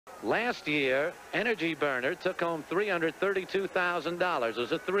Last year, Energy Burner took home $332,000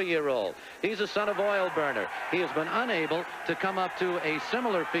 as a 3-year-old. He's a son of Oil Burner. He has been unable to come up to a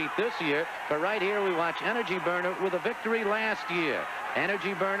similar feat this year, but right here we watch Energy Burner with a victory last year.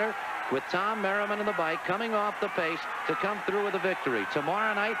 Energy Burner with Tom Merriman in the bike coming off the pace to come through with a victory.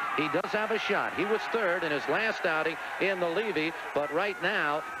 Tomorrow night, he does have a shot. He was third in his last outing in the Levy, but right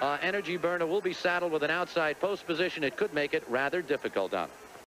now, Energy Burner will be saddled with an outside post position. It could make it rather difficult on him.